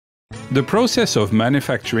The process of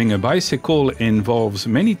manufacturing a bicycle involves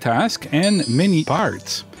many tasks and many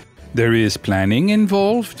parts. There is planning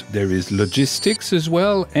involved, there is logistics as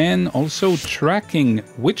well, and also tracking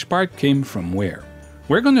which part came from where.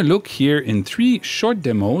 We're going to look here in 3 short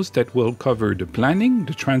demos that will cover the planning,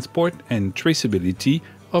 the transport, and traceability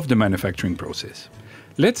of the manufacturing process.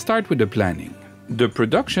 Let's start with the planning. The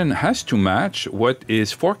production has to match what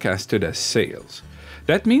is forecasted as sales.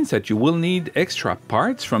 That means that you will need extra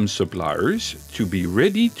parts from suppliers to be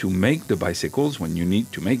ready to make the bicycles when you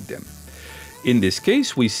need to make them. In this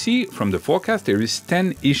case, we see from the forecast there is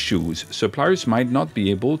 10 issues. Suppliers might not be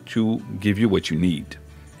able to give you what you need.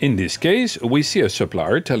 In this case, we see a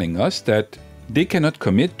supplier telling us that they cannot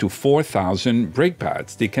commit to 4,000 brake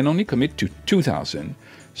pads. They can only commit to 2,000.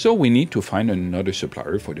 So we need to find another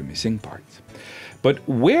supplier for the missing parts. But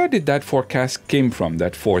where did that forecast came from,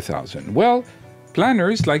 that 4,000? Well,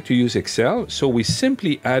 planners like to use Excel, so we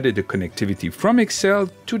simply added a connectivity from Excel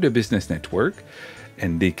to the business network,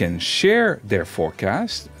 and they can share their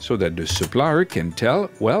forecast so that the supplier can tell,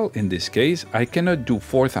 well, in this case, I cannot do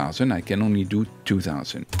 4,000, I can only do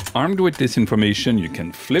 2,000. Armed with this information, you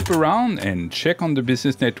can flip around and check on the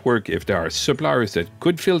business network if there are suppliers that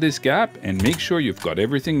could fill this gap and make sure you've got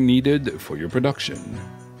everything needed for your production.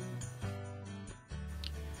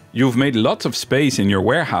 You've made lots of space in your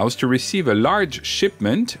warehouse to receive a large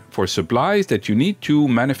shipment for supplies that you need to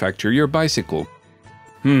manufacture your bicycle.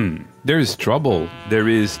 There is trouble. There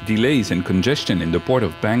is delays and congestion in the port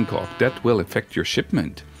of Bangkok that will affect your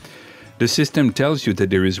shipment. The system tells you that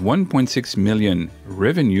there is 1.6 million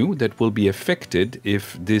revenue that will be affected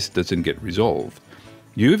if this doesn't get resolved.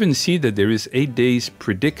 You even see that there is 8 days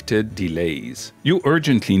predicted delays. You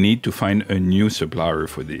urgently need to find a new supplier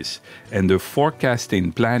for this, and the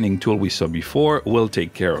forecasting planning tool we saw before will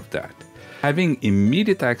take care of that. Having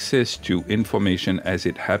immediate access to information as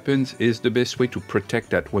it happens is the best way to protect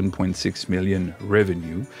that 1.6 million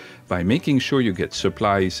revenue by making sure you get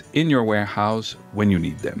supplies in your warehouse when you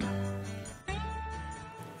need them.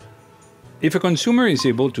 If a consumer is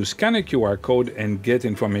able to scan a QR code and get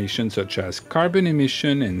information such as carbon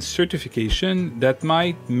emission and certification, that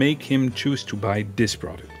might make him choose to buy this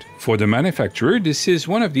product. For the manufacturer, this is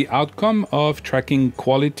one of the outcomes of tracking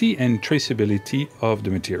quality and traceability of the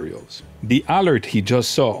materials. The alert he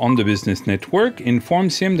just saw on the business network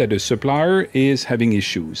informs him that a supplier is having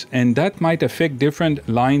issues, and that might affect different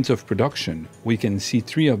lines of production. We can see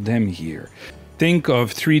 3 of them here. Think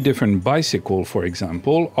of 3 different bicycles, for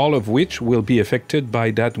example, all of which will be affected by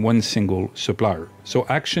that one single supplier. So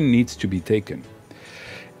action needs to be taken.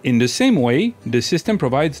 In the same way, the system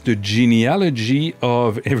provides the genealogy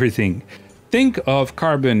of everything. Think of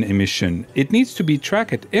carbon emission. It needs to be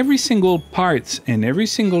tracked at every single parts and every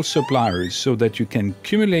single supplier so that you can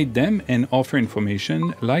accumulate them and offer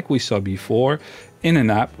information like we saw before in an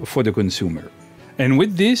app for the consumer. And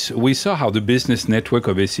with this, we saw how the business network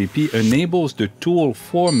of SAP enables the tool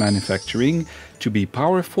for manufacturing to be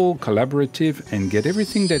powerful, collaborative, and get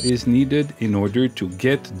everything that is needed in order to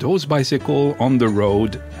get those bicycles on the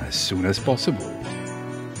road as soon as possible.